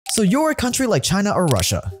So you're a country like China or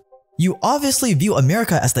Russia. You obviously view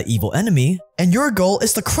America as the evil enemy, and your goal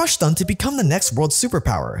is to crush them to become the next world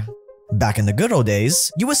superpower. Back in the good old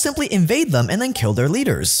days, you would simply invade them and then kill their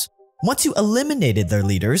leaders. Once you eliminated their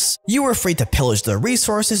leaders, you were free to pillage their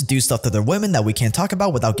resources, do stuff to their women that we can't talk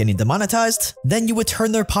about without getting demonetized, then you would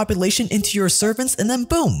turn their population into your servants and then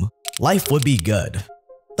boom, life would be good.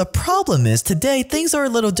 The problem is today things are a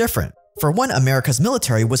little different. For one, America's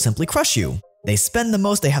military would simply crush you. They spend the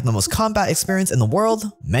most, they have the most combat experience in the world,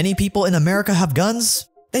 many people in America have guns,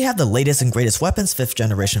 they have the latest and greatest weapons, 5th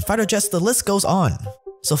generation fighter jets, the list goes on.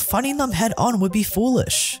 So fighting them head on would be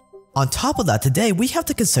foolish. On top of that, today we have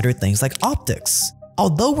to consider things like optics.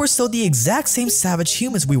 Although we're still the exact same savage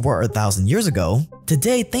humans we were 1,000 years ago,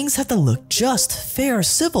 today things have to look just, fair,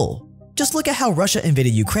 civil. Just look at how Russia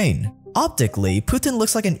invaded Ukraine. Optically, Putin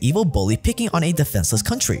looks like an evil bully picking on a defenseless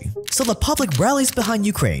country. So the public rallies behind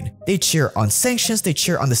Ukraine. They cheer on sanctions, they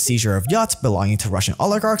cheer on the seizure of yachts belonging to Russian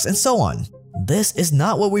oligarchs, and so on. This is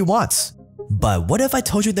not what we want. But what if I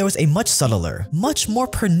told you there was a much subtler, much more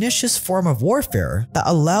pernicious form of warfare that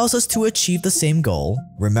allows us to achieve the same goal?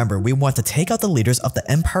 Remember, we want to take out the leaders of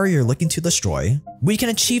the empire you're looking to destroy. We can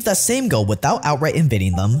achieve that same goal without outright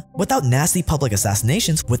invading them, without nasty public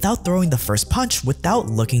assassinations, without throwing the first punch, without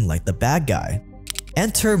looking like the bad guy.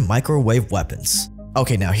 Enter microwave weapons.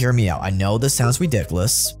 Okay, now hear me out. I know this sounds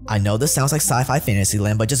ridiculous. I know this sounds like sci-fi fantasy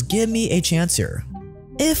land, but just give me a chance here.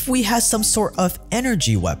 If we had some sort of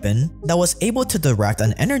energy weapon that was able to direct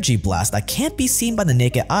an energy blast that can't be seen by the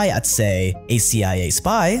naked eye at, say, a CIA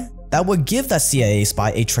spy, that would give that CIA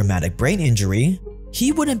spy a traumatic brain injury,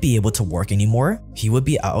 he wouldn't be able to work anymore, he would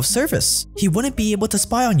be out of service, he wouldn't be able to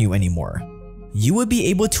spy on you anymore. You would be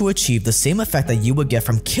able to achieve the same effect that you would get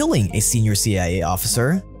from killing a senior CIA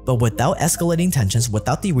officer, but without escalating tensions,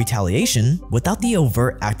 without the retaliation, without the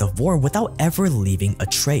overt act of war, without ever leaving a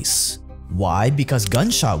trace. Why? Because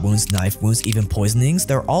gunshot wounds, knife wounds, even poisonings,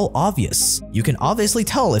 they're all obvious. You can obviously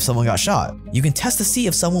tell if someone got shot. You can test to see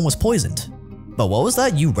if someone was poisoned. But what was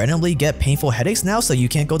that? You randomly get painful headaches now so you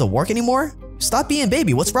can't go to work anymore? Stop being a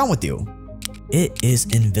baby, what's wrong with you? It is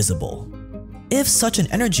invisible. If such an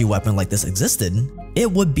energy weapon like this existed, it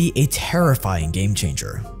would be a terrifying game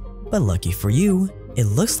changer. But lucky for you, it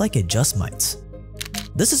looks like it just might.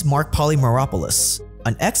 This is Mark Polymeropoulos,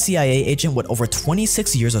 an ex-CIA agent with over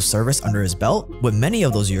 26 years of service under his belt, with many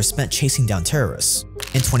of those years spent chasing down terrorists.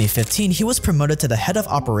 In 2015, he was promoted to the head of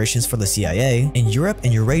operations for the CIA in Europe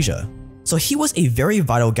and Eurasia. So he was a very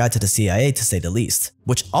vital guy to the CIA to say the least,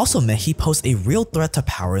 which also meant he posed a real threat to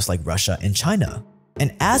powers like Russia and China.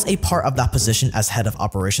 And as a part of that position as head of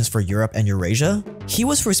operations for Europe and Eurasia, he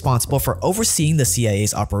was responsible for overseeing the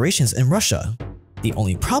CIA's operations in Russia. The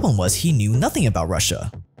only problem was he knew nothing about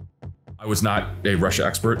Russia. I was not a Russia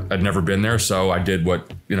expert. I'd never been there, so I did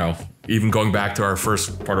what, even going back to our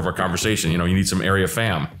first part of our conversation, you need some area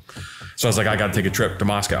fam. So I was like, I gotta take a trip to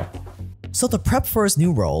Moscow. So to prep for his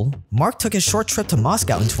new role, Mark took his short trip to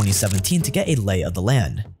Moscow in 2017 to get a lay of the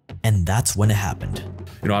land. And that's when it happened.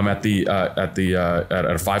 I'm at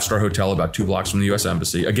a 5-star hotel about 2 blocks from the US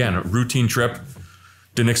Embassy. Again, a routine trip.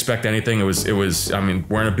 Didn't expect anything. It was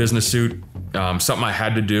wearing a business suit, something I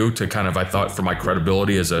had to do to I thought for my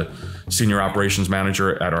credibility as a senior operations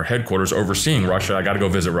manager at our headquarters overseeing Russia, I got to go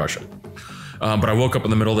visit Russia. But I woke up in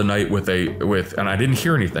the middle of the night and I didn't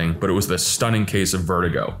hear anything, but it was this stunning case of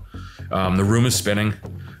vertigo. The room is spinning.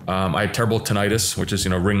 I had terrible tinnitus, which is,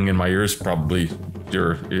 ringing in my ears. Probably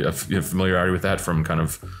you have familiarity with that from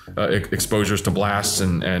exposures to blasts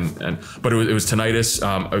but it was tinnitus.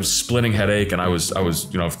 I was splitting headache, and I was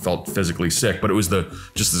felt physically sick. But it was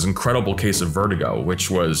just this incredible case of vertigo,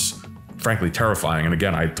 which was frankly terrifying. And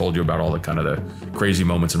again, I told you about all the crazy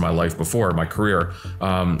moments in my life before, my career.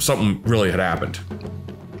 Something really had happened.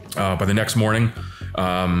 By the next morning,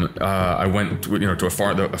 I went to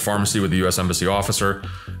a pharmacy with the U.S. Embassy officer.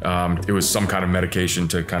 It was some kind of medication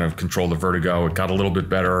to control the vertigo. It got a little bit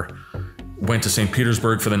better. Went to St.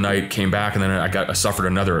 Petersburg for the night, came back, and then I suffered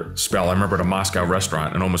another spell. I remember at a Moscow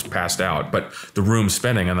restaurant and almost passed out, but the room's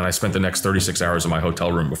spinning, and then I spent the next 36 hours in my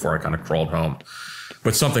hotel room before I crawled home.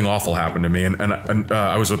 But something awful happened to me, and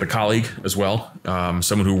I was with a colleague as well,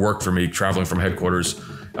 someone who worked for me, traveling from headquarters.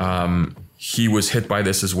 He was hit by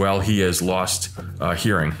this as well. He has lost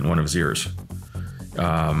hearing in one of his ears.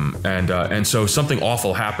 And so something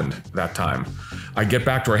awful happened that time. I get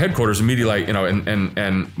back to our headquarters immediately,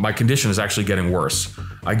 and my condition is actually getting worse.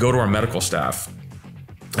 I go to our medical staff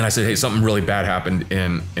and I said, hey, something really bad happened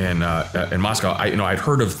in Moscow. I'd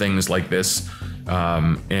heard of things like this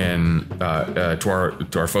to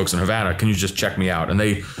our folks in Havana, can you just check me out? And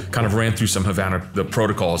they kind of ran through some the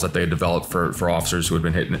protocols that they had developed for officers who had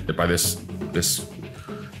been hit by this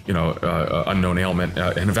unknown ailment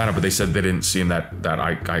in Havana, but they said they didn't seem that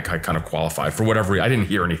I kind of qualified for whatever reason. I didn't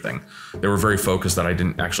hear anything. They were very focused that I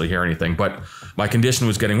didn't actually hear anything, but my condition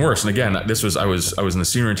was getting worse. And again, I was in the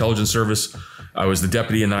Senior Intelligence Service. I was the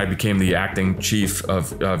deputy, and then I became the acting chief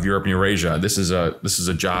of Europe and Eurasia. This is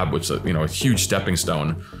a job which a huge stepping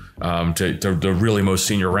stone to the really most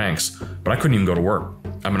senior ranks. But I couldn't even go to work.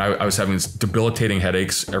 I mean, I was having debilitating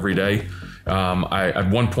headaches every day. At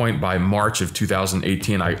one point, by March of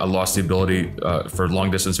 2018, I lost the ability for long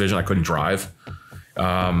distance vision. I couldn't drive.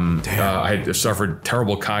 I had suffered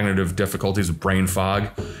terrible cognitive difficulties with brain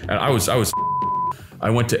fog, and I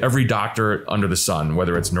went to every doctor under the sun,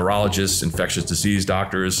 whether it's neurologists, infectious disease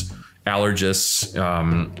doctors, allergists.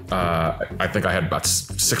 I think I had about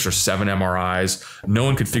 6 or 7 MRIs. No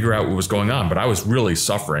one could figure out what was going on, but I was really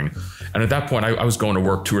suffering. And at that point, I was going to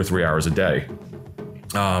work 2 or 3 hours a day.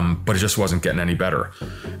 But it just wasn't getting any better.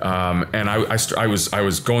 And I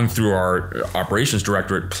was going through our operations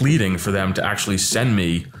directorate pleading for them to actually send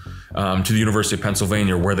me to the University of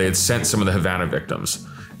Pennsylvania, where they had sent some of the Havana victims.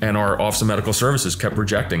 And our Office of Medical Services kept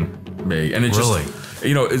rejecting me. And it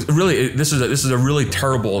Really? This is a really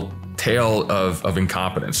terrible tale of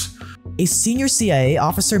incompetence. A senior CIA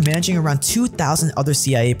officer managing around 2,000 other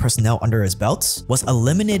CIA personnel under his belt was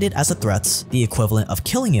eliminated as a threat, the equivalent of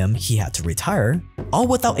killing him. He had to retire, all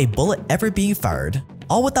without a bullet ever being fired,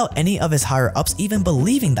 all without any of his higher-ups even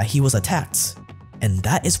believing that he was attacked. And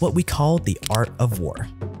that is what we call the art of war.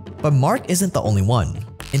 But Mark isn't the only one.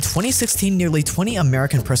 In 2016, nearly 20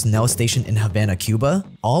 American personnel stationed in Havana, Cuba,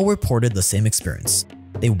 all reported the same experience.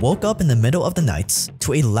 They woke up in the middle of the night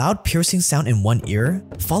to a loud piercing sound in one ear,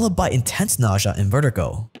 followed by intense nausea and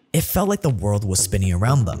vertigo. It felt like the world was spinning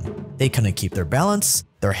around them. They couldn't keep their balance,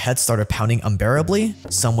 their heads started pounding unbearably,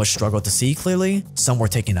 some would struggle to see clearly, some were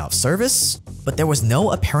taken out of service, but there was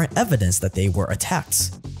no apparent evidence that they were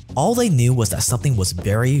attacked. All they knew was that something was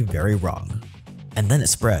very, very wrong. And then it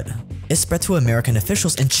spread. It spread to American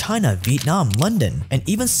officials in China, Vietnam, London, and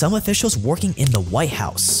even some officials working in the White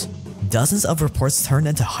House. Dozens of reports turned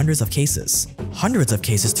into hundreds of cases. Hundreds of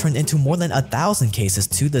cases turned into more than 1,000 cases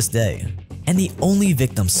to this day. And the only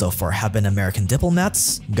victims so far have been American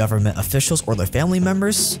diplomats, government officials or their family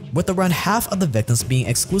members, with around half of the victims being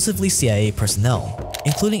exclusively CIA personnel,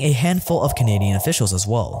 including a handful of Canadian officials as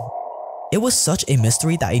well. It was such a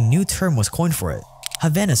mystery that a new term was coined for it,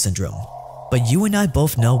 Havana Syndrome. But you and I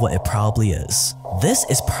both know what it probably is. This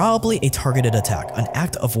is probably a targeted attack, an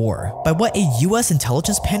act of war, by what a US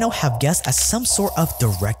intelligence panel have guessed as some sort of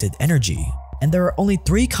directed energy. And there are only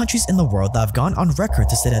 3 countries in the world that have gone on record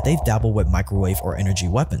to say that they've dabbled with microwave or energy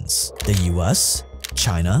weapons: the US,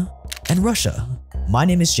 China, and Russia. My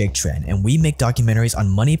name is Jake Tran, and we make documentaries on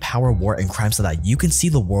money, power, war, and crime so that you can see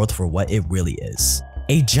the world for what it really is.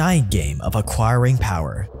 A giant game of acquiring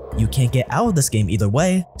power. You can't get out of this game either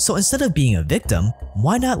way, so instead of being a victim,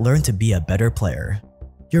 why not learn to be a better player?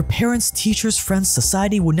 Your parents, teachers, friends,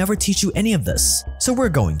 society would never teach you any of this, so we're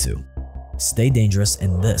going to. Stay dangerous,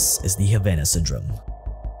 and this is the Havana Syndrome.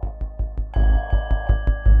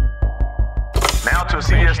 Now to a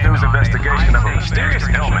CBS News investigation of a mysterious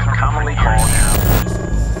ailment commonly called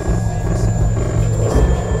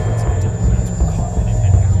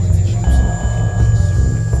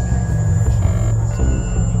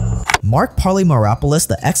Mark Maropoulos,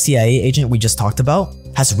 the ex-CIA agent we just talked about,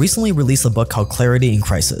 has recently released a book called Clarity in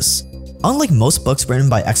Crisis. Unlike most books written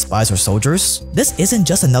by ex-spies or soldiers, this isn't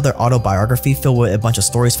just another autobiography filled with a bunch of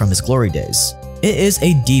stories from his glory days. It is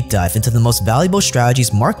a deep dive into the most valuable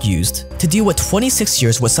strategies Mark used to deal with 26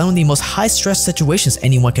 years with some of the most high-stress situations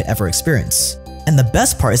anyone could ever experience. And the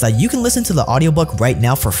best part is that you can listen to the audiobook right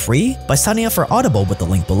now for free by signing up for Audible with the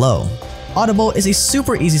link below. Audible is a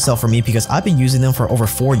super easy sell for me because I've been using them for over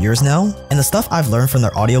 4 years now, and the stuff I've learned from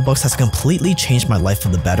their audiobooks has completely changed my life for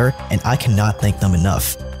the better, and I cannot thank them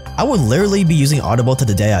enough. I would literally be using Audible to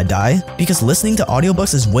the day I die, because listening to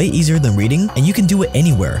audiobooks is way easier than reading, and you can do it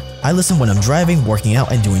anywhere. I listen when I'm driving, working out,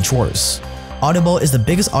 and doing chores. Audible is the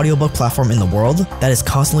biggest audiobook platform in the world that is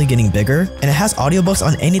constantly getting bigger, and it has audiobooks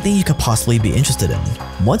on anything you could possibly be interested in.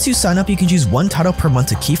 Once you sign up, you can choose 1 title per month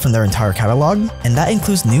to keep from their entire catalog, and that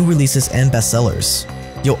includes new releases and bestsellers.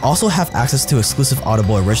 You'll also have access to exclusive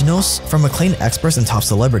Audible originals from acclaimed experts and top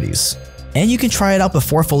celebrities. And you can try it out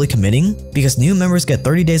before fully committing, because new members get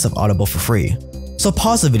 30 days of Audible for free. So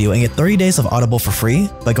pause the video and get 30 days of Audible for free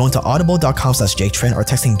by going to audible.com/JakeTrent or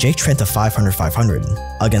texting JakeTrent to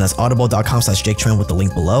 500-500. Again, that's audible.com/JakeTrent with the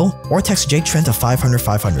link below, or text JakeTrent to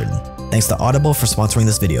 500-500. Thanks to Audible for sponsoring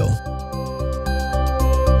this video.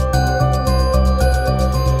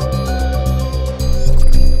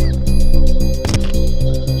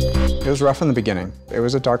 It was rough in the beginning. It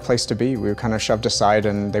was a dark place to be. We were kind of shoved aside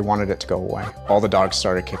and they wanted it to go away. All the dogs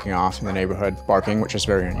started kicking off in the neighborhood, barking, which is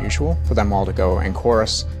very unusual for them all to go in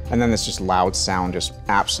chorus. And then this just loud sound just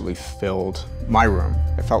absolutely filled my room.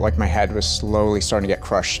 It felt like my head was slowly starting to get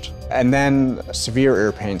crushed. And then severe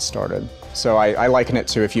ear pain started. So I liken it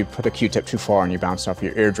to if you put a Q-tip too far and you bounce off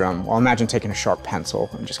your eardrum. Well, imagine taking a sharp pencil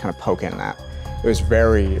and just kind of poking that. It was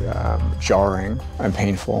very jarring and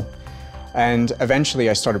painful. And eventually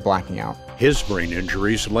I started blacking out. His brain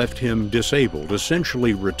injuries left him disabled,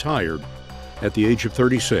 essentially retired, at the age of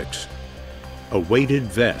 36. A weighted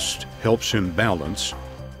vest helps him balance,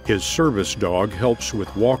 his service dog helps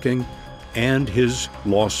with walking, and his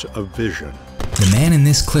loss of vision. The man in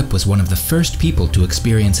this clip was one of the first people to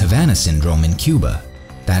experience Havana syndrome in Cuba.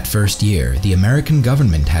 That first year, the American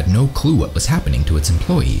government had no clue what was happening to its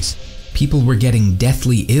employees. People were getting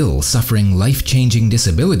deathly ill, suffering life-changing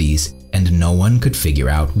disabilities, and no one could figure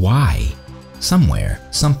out why. Somewhere,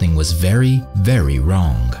 something was very, very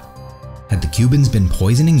wrong. Had the Cubans been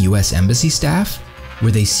poisoning US embassy staff?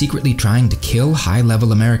 Were they secretly trying to kill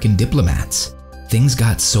high-level American diplomats? Things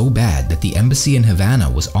got so bad that the embassy in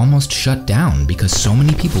Havana was almost shut down because so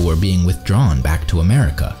many people were being withdrawn back to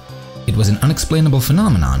America. It was an unexplainable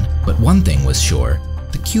phenomenon, but one thing was sure,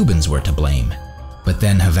 the Cubans were to blame. But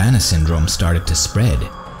then Havana syndrome started to spread,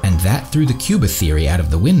 and that threw the Cuba theory out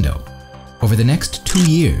of the window. Over the next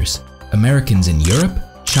 2 years, Americans in Europe,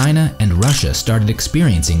 China, and Russia started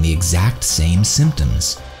experiencing the exact same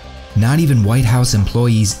symptoms. Not even White House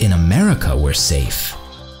employees in America were safe.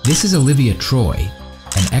 This is Olivia Troy,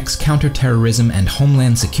 an ex-counterterrorism and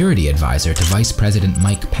Homeland Security advisor to Vice President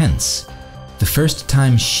Mike Pence. The first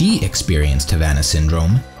time she experienced Havana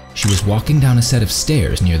syndrome, she was walking down a set of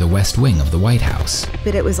stairs near the West Wing of the White House.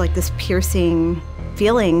 But it was like this piercing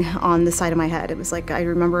feeling on the side of my head. It was like, I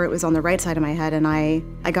remember it was on the right side of my head and I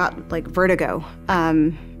got like vertigo.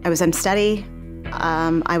 I was unsteady.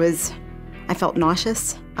 I felt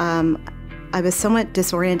nauseous. I was somewhat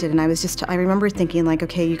disoriented and I remember thinking like,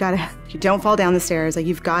 okay, you don't fall down the stairs, like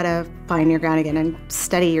you've gotta find your ground again and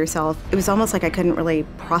steady yourself. It was almost like I couldn't really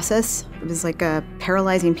process. It was like a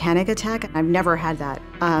paralyzing panic attack. I've never had that.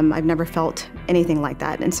 I've never felt anything like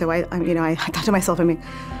that. And so I thought to myself,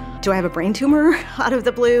 do I have a brain tumor out of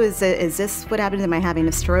the blue? Is this what happened? Am I having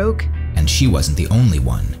a stroke? And she wasn't the only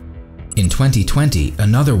one. In 2020,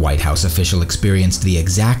 another White House official experienced the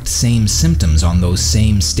exact same symptoms on those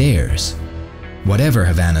same stairs. Whatever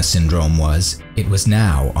Havana syndrome was, it was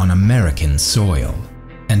now on American soil.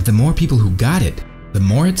 And the more people who got it, the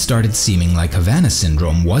more it started seeming like Havana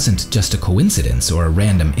syndrome wasn't just a coincidence or a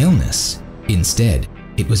random illness. Instead,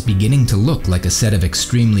 it was beginning to look like a set of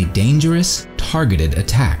extremely dangerous, targeted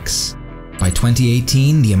attacks. By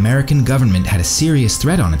 2018, the American government had a serious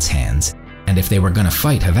threat on its hands, and if they were going to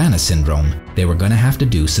fight Havana syndrome, they were going to have to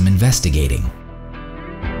do some investigating.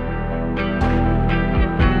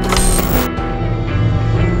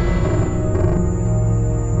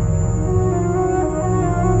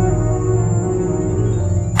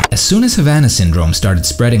 As soon as Havana syndrome started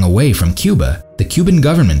spreading away from Cuba, the Cuban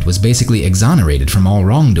government was basically exonerated from all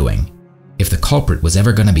wrongdoing. If the culprit was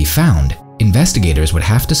ever going to be found, investigators would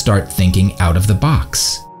have to start thinking out of the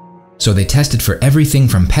box. So they tested for everything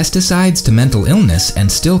from pesticides to mental illness and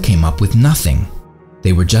still came up with nothing.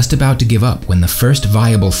 They were just about to give up when the first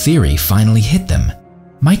viable theory finally hit them: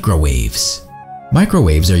 microwaves.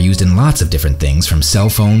 Microwaves are used in lots of different things, from cell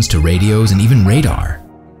phones to radios and even radar.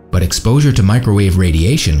 But exposure to microwave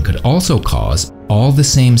radiation could also cause all the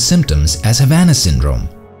same symptoms as Havana syndrome.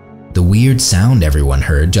 The weird sound everyone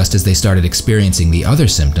heard just as they started experiencing the other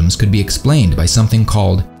symptoms could be explained by something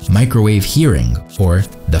called microwave hearing, or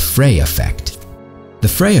the Frey effect. The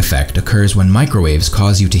Frey effect occurs when microwaves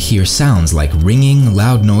cause you to hear sounds like ringing,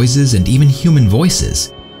 loud noises, and even human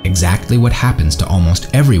voices, exactly what happens to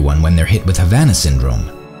almost everyone when they're hit with Havana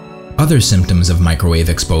syndrome. Other symptoms of microwave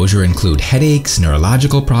exposure include headaches,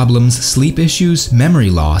 neurological problems, sleep issues, memory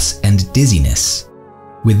loss, and dizziness.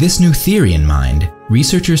 With this new theory in mind,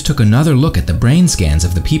 researchers took another look at the brain scans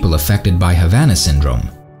of the people affected by Havana syndrome.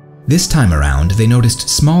 This time around, they noticed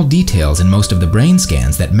small details in most of the brain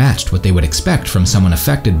scans that matched what they would expect from someone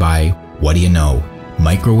affected by, what do you know,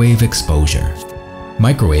 microwave exposure.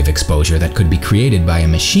 Microwave exposure that could be created by a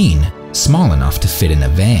machine small enough to fit in a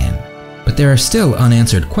van. But there are still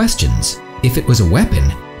unanswered questions. If it was a weapon,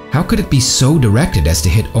 how could it be so directed as to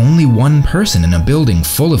hit only one person in a building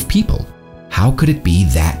full of people? How could it be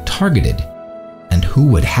that targeted? And who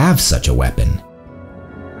would have such a weapon?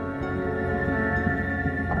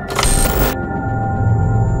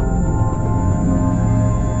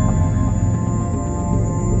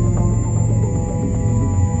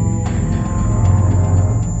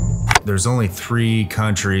 there's only 3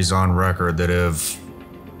 countries on record that have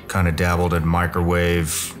kind of dabbled in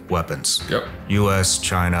microwave weapons. Yep. US,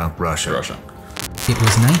 China, Russia. It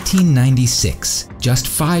was 1996, just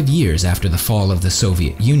 5 years after the fall of the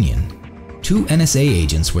Soviet Union. 2 NSA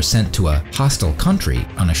agents were sent to a hostile country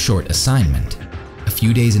on a short assignment. A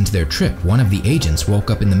few days into their trip, one of the agents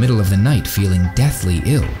woke up in the middle of the night feeling deathly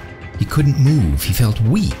ill. He couldn't move, he felt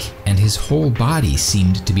weak, and his whole body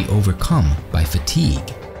seemed to be overcome by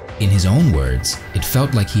fatigue. In his own words, it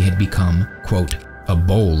felt like he had become, quote, a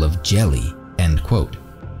bowl of jelly, end quote.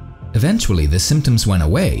 Eventually, the symptoms went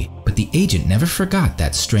away, but the agent never forgot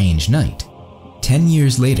that strange night. 10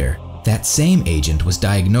 years later, that same agent was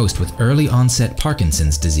diagnosed with early onset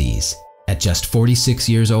Parkinson's disease. At just 46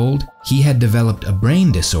 years old, he had developed a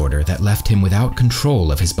brain disorder that left him without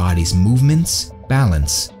control of his body's movements,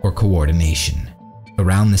 balance, or coordination.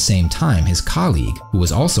 Around the same time, his colleague, who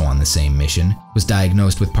was also on the same mission, was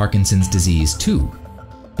diagnosed with Parkinson's disease too.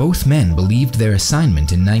 Both men believed their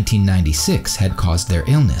assignment in 1996 had caused their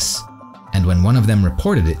illness, and when one of them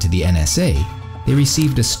reported it to the NSA, they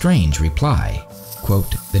received a strange reply.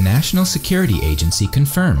 Quote, the National Security Agency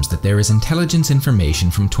confirms that there is intelligence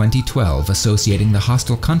information from 2012 associating the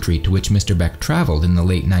hostile country to which Mr. Beck traveled in the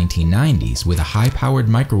late 1990s with a high-powered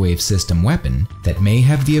microwave system weapon that may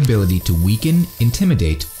have the ability to weaken,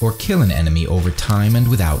 intimidate, or kill an enemy over time and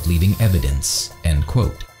without leaving evidence, end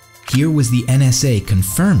quote. Here was the NSA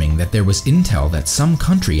confirming that there was intel that some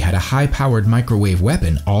country had a high-powered microwave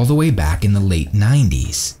weapon all the way back in the late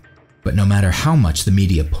 90s. But no matter how much the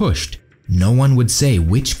media pushed, no one would say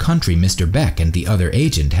which country Mr. Beck and the other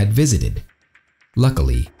agent had visited.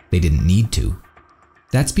 Luckily, they didn't need to.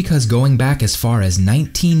 That's because going back as far as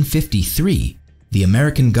 1953, the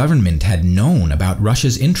American government had known about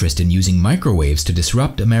Russia's interest in using microwaves to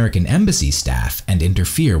disrupt American embassy staff and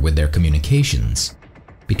interfere with their communications.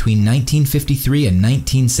 Between 1953 and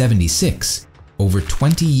 1976, over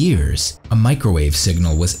 20 years, a microwave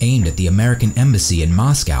signal was aimed at the American embassy in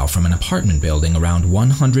Moscow from an apartment building around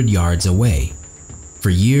 100 yards away. For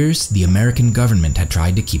years, the American government had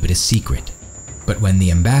tried to keep it a secret. But when the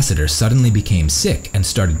ambassador suddenly became sick and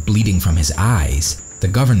started bleeding from his eyes, the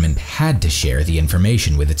government had to share the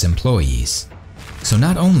information with its employees. So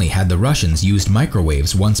not only had the Russians used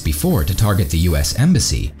microwaves once before to target the US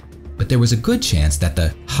embassy, but there was a good chance that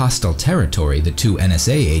the hostile territory the 2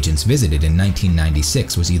 NSA agents visited in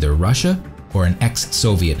 1996 was either Russia or an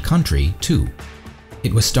ex-Soviet country too.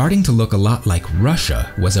 It was starting to look a lot like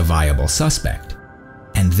Russia was a viable suspect.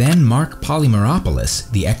 And then Mark Polymeropoulos,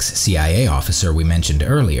 the ex-CIA officer we mentioned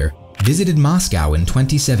earlier, visited Moscow in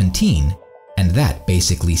 2017, and that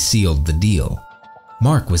basically sealed the deal.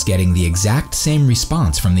 Mark was getting the exact same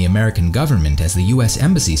response from the American government as the US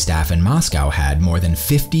embassy staff in Moscow had more than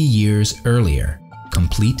 50 years earlier: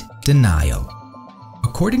 complete denial.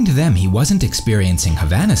 According to them, he wasn't experiencing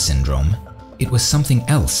Havana syndrome. It was something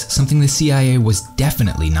else, something the CIA was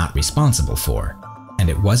definitely not responsible for. And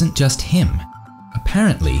it wasn't just him.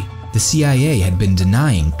 Apparently, the CIA had been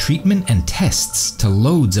denying treatment and tests to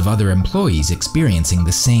loads of other employees experiencing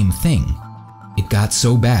the same thing. It got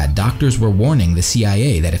so bad, doctors were warning the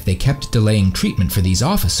CIA that if they kept delaying treatment for these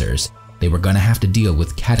officers, they were going to have to deal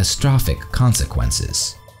with catastrophic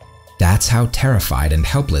consequences. That's how terrified and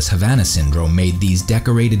helpless Havana syndrome made these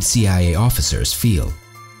decorated CIA officers feel.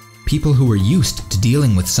 People who were used to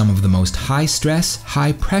dealing with some of the most high-stress,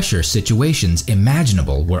 high-pressure situations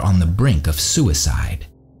imaginable were on the brink of suicide.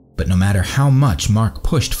 But no matter how much Mark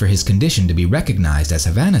pushed for his condition to be recognized as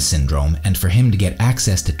Havana syndrome and for him to get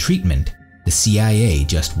access to treatment, the CIA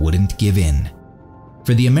just wouldn't give in.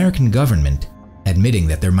 For the American government, admitting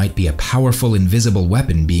that there might be a powerful invisible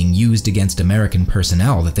weapon being used against American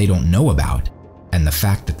personnel that they don't know about, and the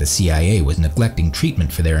fact that the CIA was neglecting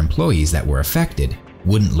treatment for their employees that were affected,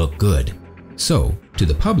 wouldn't look good. So, to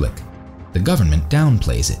the public, the government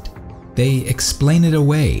downplays it. They explain it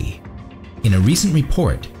away. In a recent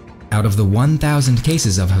report, out of the 1,000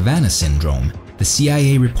 cases of Havana syndrome, the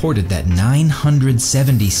CIA reported that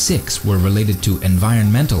 976 were related to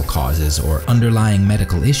environmental causes or underlying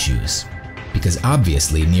medical issues. Because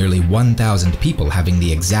obviously nearly 1,000 people having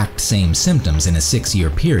the exact same symptoms in a 6-year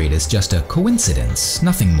period is just a coincidence,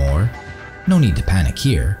 nothing more. No need to panic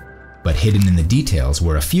here. But hidden in the details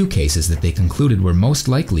were a few cases that they concluded were most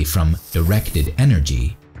likely from directed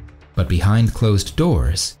energy. But behind closed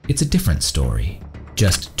doors, it's a different story.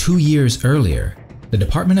 Just 2 years earlier, the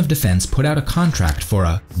Department of Defense put out a contract for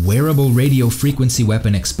a wearable radio frequency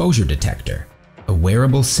weapon exposure detector, a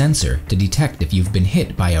wearable sensor to detect if you've been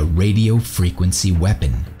hit by a radio frequency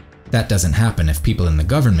weapon. That doesn't happen if people in the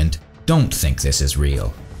government don't think this is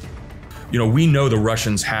real. we know the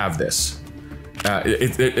Russians have this.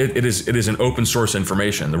 It is an open source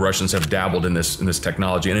information. The Russians have dabbled in this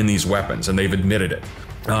technology and in these weapons, and they've admitted it.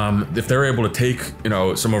 If they're able to take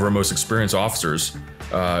some of our most experienced officers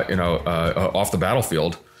off the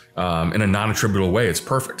battlefield in a non-attributable way, it's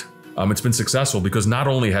perfect. It's been successful because not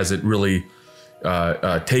only has it really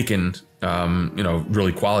taken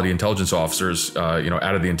really quality intelligence officers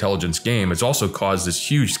out of the intelligence game, it's also caused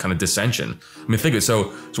this huge kind of dissension. I mean, think of it. So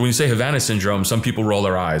when you say Havana syndrome, some people roll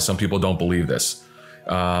their eyes, some people don't believe this.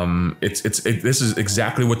 This is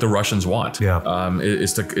exactly what the Russians want. Yeah.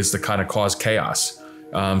 Is to kind of cause chaos.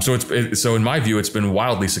 So in my view, it's been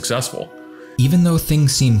wildly successful. Even though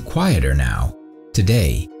things seem quieter now,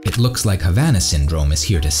 today it looks like Havana syndrome is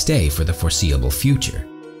here to stay for the foreseeable future.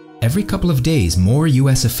 Every couple of days, more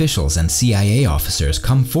US officials and CIA officers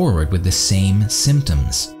come forward with the same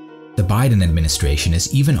symptoms. The Biden administration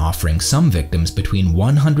is even offering some victims between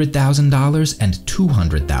 $100,000 and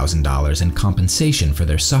 $200,000 in compensation for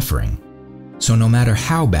their suffering. So no matter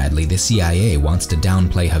how badly the CIA wants to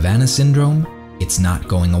downplay Havana syndrome, it's not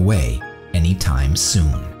going away anytime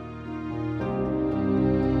soon.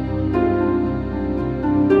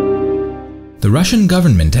 The Russian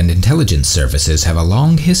government and intelligence services have a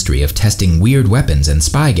long history of testing weird weapons and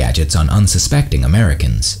spy gadgets on unsuspecting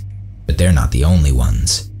Americans. But they're not the only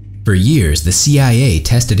ones. For years, the CIA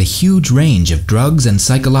tested a huge range of drugs and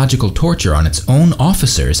psychological torture on its own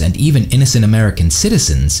officers and even innocent American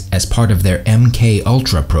citizens as part of their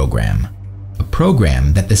MK-Ultra program. A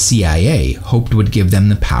program that the CIA hoped would give them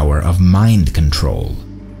the power of mind control.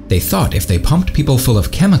 They thought if they pumped people full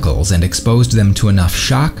of chemicals and exposed them to enough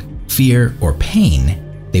shock, fear, or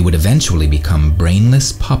pain, they would eventually become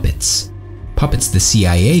brainless puppets. Puppets the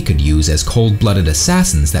CIA could use as cold-blooded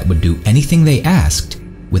assassins that would do anything they asked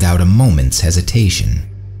without a moment's hesitation.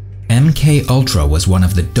 MK-Ultra was one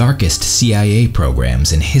of the darkest CIA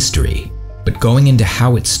programs in history, but going into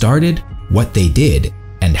how it started, what they did,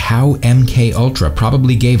 and how MK-Ultra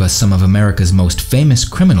probably gave us some of America's most famous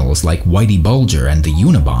criminals like Whitey Bulger and the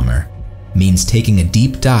Unabomber, means taking a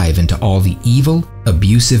deep dive into all the evil,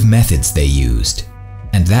 abusive methods they used.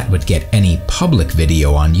 And that would get any public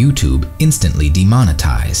video on YouTube instantly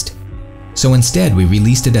demonetized. So instead, we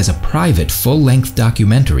released it as a private, full-length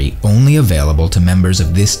documentary only available to members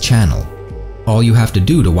of this channel. All you have to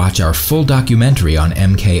do to watch our full documentary on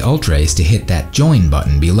MK-Ultra is to hit that join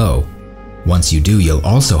button below. Once you do, you'll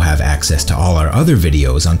also have access to all our other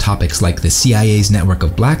videos on topics like the CIA's network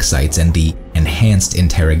of black sites and the enhanced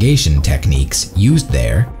interrogation techniques used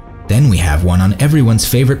there. Then we have one on everyone's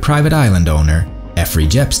favorite private island owner, Jeffrey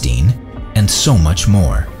Epstein, and so much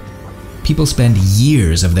more. People spend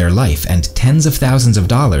years of their life and tens of thousands of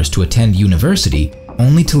dollars to attend university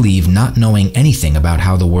only to leave not knowing anything about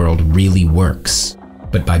how the world really works.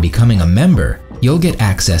 But by becoming a member, you'll get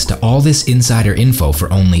access to all this insider info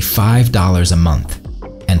for only $5 a month.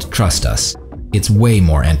 And trust us, it's way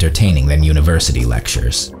more entertaining than university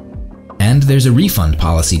lectures. And there's a refund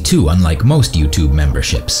policy too, unlike most YouTube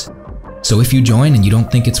memberships. So if you join and you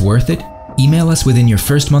don't think it's worth it, email us within your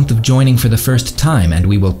first month of joining for the first time and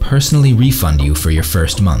we will personally refund you for your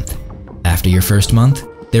first month. After your first month,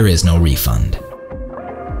 there is no refund.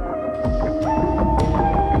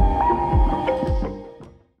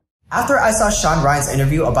 After I saw Sean Ryan's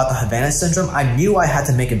interview about the Havana syndrome, I knew I had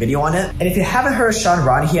to make a video on it. And if you haven't heard Sean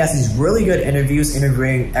Ryan, he has these really good interviews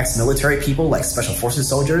interviewing ex-military people like special forces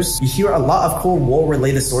soldiers. You hear a lot of cool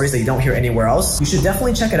war-related stories that you don't hear anywhere else. You should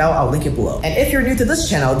definitely check it out. I'll link it below. And if you're new to this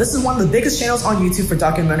channel, this is one of the biggest channels on YouTube for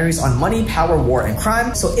documentaries on money, power, war, and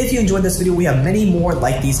crime. So if you enjoyed this video, we have many more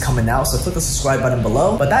like these coming out. So click the subscribe button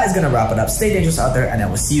below. But that is going to wrap it up. Stay dangerous out there, and I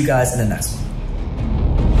will see you guys in the next one.